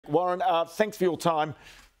Warren, thanks for your time.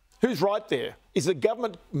 Who's right there? Is the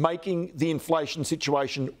government making the inflation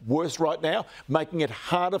situation worse right now, making it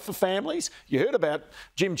harder for families? You heard about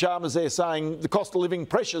Jim Chalmers there saying the cost of living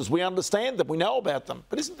pressures, we understand them, we know about them.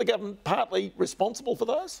 But isn't the government partly responsible for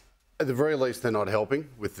those? At the very least, they're not helping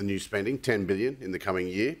with the new spending, $10 billion in the coming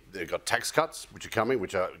year. They've got tax cuts, which are coming,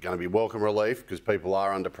 which are going to be welcome relief because people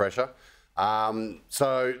are under pressure.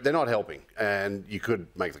 So they're not helping. And you could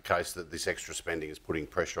make the case that this extra spending is putting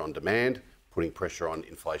pressure on demand, putting pressure on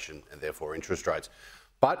inflation and therefore interest rates.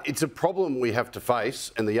 But it's a problem we have to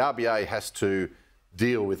face, and the RBA has to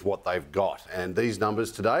deal with what they've got. And these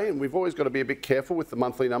numbers today, and we've always got to be a bit careful with the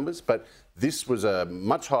monthly numbers, but this was a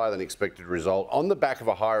much higher than expected result on the back of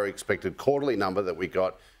a higher expected quarterly number that we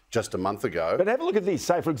got just a month ago. But have a look at this.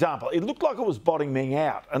 Say, for example, it looked like it was bottoming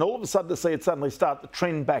out, and all of a sudden to see it suddenly start to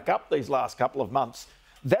trend back up these last couple of months,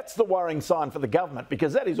 that's the worrying sign for the government,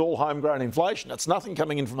 because that is all homegrown inflation. It's nothing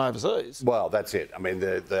coming in from overseas. Well, that's it. I mean,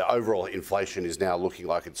 the overall inflation is now looking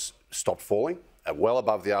like it's stopped falling, well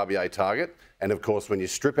above the RBA target. And of course, when you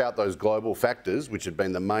strip out those global factors, which had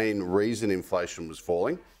been the main reason inflation was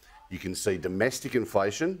falling, you can see domestic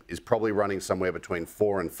inflation is probably running somewhere between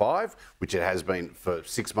 4 and 5, which it has been for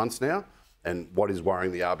 6 months now. And what is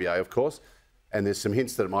worrying the RBA, of course. And there's some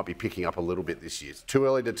hints that it might be picking up a little bit this year. It's too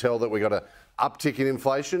early to tell that we got a uptick in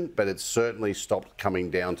inflation, but it's certainly stopped coming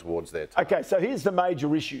down towards their target. OK, so here's the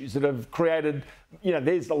major issues that have created, you know,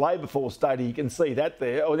 there's the labour force data, you can see that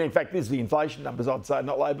there. Or in fact, there's the inflation numbers, I'd say,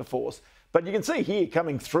 not labour force. But you can see here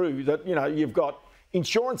coming through that, you know, you've got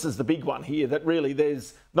insurance is the big one here, that really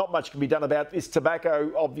there's not much can be done about this. Tobacco,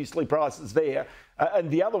 obviously, prices there. And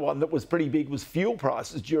the other one that was pretty big was fuel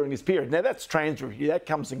prices during this period. Now, that's transitory. That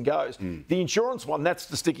comes and goes. The insurance one, that's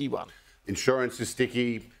the sticky one. Insurance is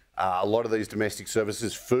sticky. A lot of these domestic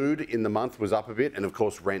services, food in the month was up a bit. And, of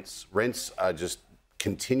course, rents. Rents are just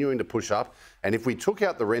continuing to push up. And if we took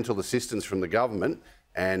out the rental assistance from the government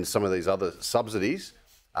and some of these other subsidies,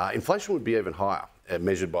 inflation would be even higher,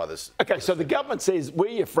 measured by this. OK, so the government says, we're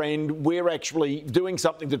your friend, we're actually doing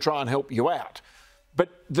something to try and help you out.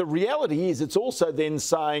 But the reality is it's also then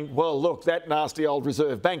saying, well, look, that nasty old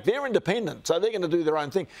Reserve Bank, they're independent, so they're going to do their own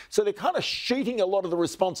thing. So they're kind of sheeting a lot of the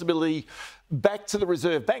responsibility back to the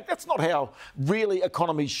Reserve Bank. That's not how really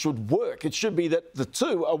economies should work. It should be that the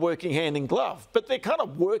two are working hand in glove. But they're kind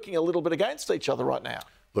of working a little bit against each other right now.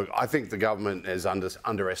 Look, I think the government has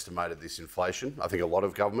underestimated this inflation. I think a lot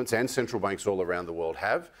of governments and central banks all around the world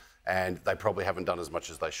have, and they probably haven't done as much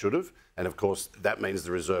as they should have. And of course, that means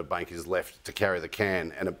the Reserve Bank is left to carry the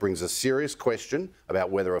can, and it brings a serious question about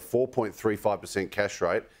whether a 4.35% cash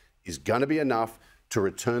rate is going to be enough to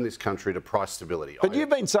return this country to price stability. But you've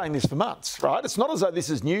been saying this for months, right? It's not as though this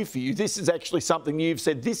is new for you. This is actually something you've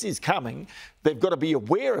said this is coming. They've got to be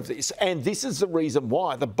aware of this. And this is the reason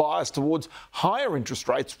why the bias towards higher interest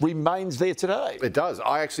rates remains there today. It does.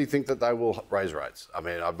 I actually think that they will raise rates. I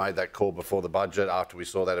mean, I've made that call before the budget after we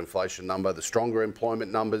saw that inflation number, the stronger employment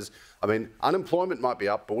numbers. I mean, unemployment might be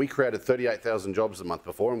up, but we created 38,000 jobs the month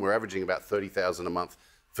before, and we're averaging about 30,000 a month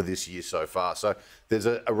for this year so far. So there's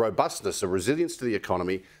a robustness, a resilience to the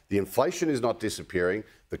economy. The inflation is not disappearing.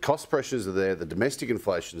 The cost pressures are there. The domestic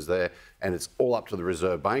inflation is there. And it's all up to the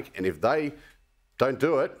Reserve Bank. And if they don't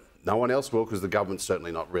do it, no one else will, because the government's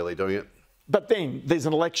certainly not really doing it. But then there's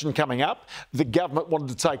an election coming up. The government wanted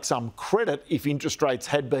to take some credit if interest rates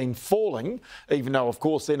had been falling, even though, of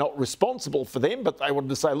course, they're not responsible for them. But they wanted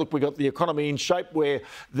to say, look, we've got the economy in shape where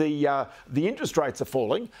the interest rates are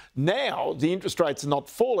falling. Now the interest rates are not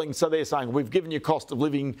falling, so they're saying we've given you cost of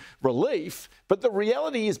living relief. But the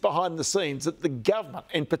reality is behind the scenes that the government,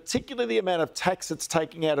 and particularly the amount of tax it's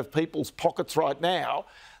taking out of people's pockets right now,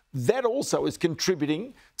 that also is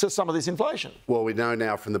contributing to some of this inflation. Well, we know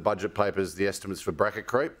now from the budget papers the estimates for bracket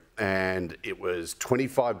creep, and it was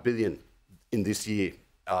 $25 billion in this year,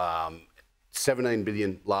 $17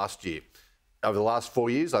 billion last year. Over the last 4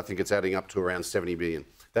 years, I think it's adding up to around $70 billion.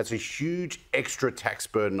 That's a huge extra tax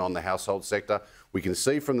burden on the household sector. We can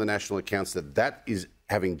see from the national accounts that that is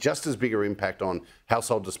having just as big an impact on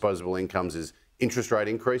household disposable incomes as interest rate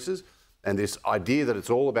increases. And this idea that it's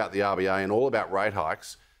all about the RBA and all about rate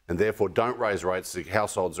hikes, and therefore don't raise rates so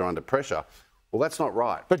households are under pressure, well, that's not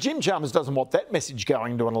right. But Jim Chalmers doesn't want that message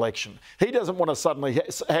going into an election. He doesn't want to suddenly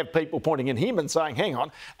have people pointing at him and saying, hang on,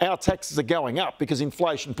 our taxes are going up because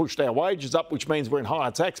inflation pushed our wages up, which means we're in higher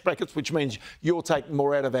tax brackets, which means you're taking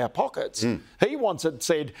more out of our pockets. He wants it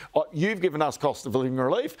said, oh, you've given us cost of living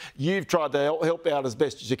relief, you've tried to help out as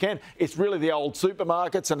best as you can. It's really the old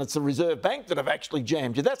supermarkets and it's the Reserve Bank that have actually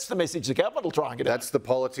jammed you. That's the message the government will try and get out. That's the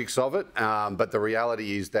politics of it. But the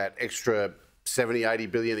reality is that extra 70, 80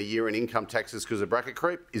 billion a year in income taxes because of bracket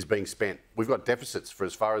creep is being spent. We've got deficits for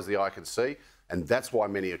as far as the eye can see, and that's why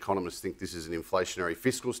many economists think this is an inflationary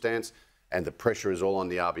fiscal stance, and the pressure is all on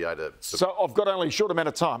the RBA to... So I've got only a short amount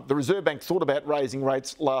of time. The Reserve Bank thought about raising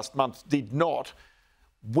rates last month, did not.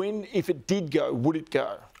 When, if it did go, would it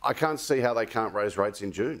go? I can't see how they can't raise rates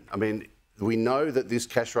in June. I mean, we know that this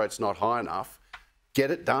cash rate's not high enough.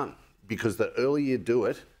 Get it done, because the earlier you do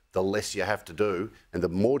it, the less you have to do, and the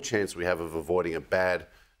more chance we have of avoiding a bad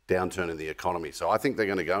downturn in the economy. So I think they're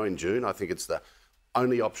going to go in June. I think it's the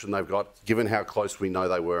only option they've got, given how close we know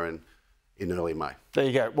they were in early May. There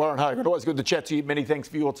you go. Warren Hogan, always good to chat to you. Many thanks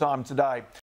for your time today.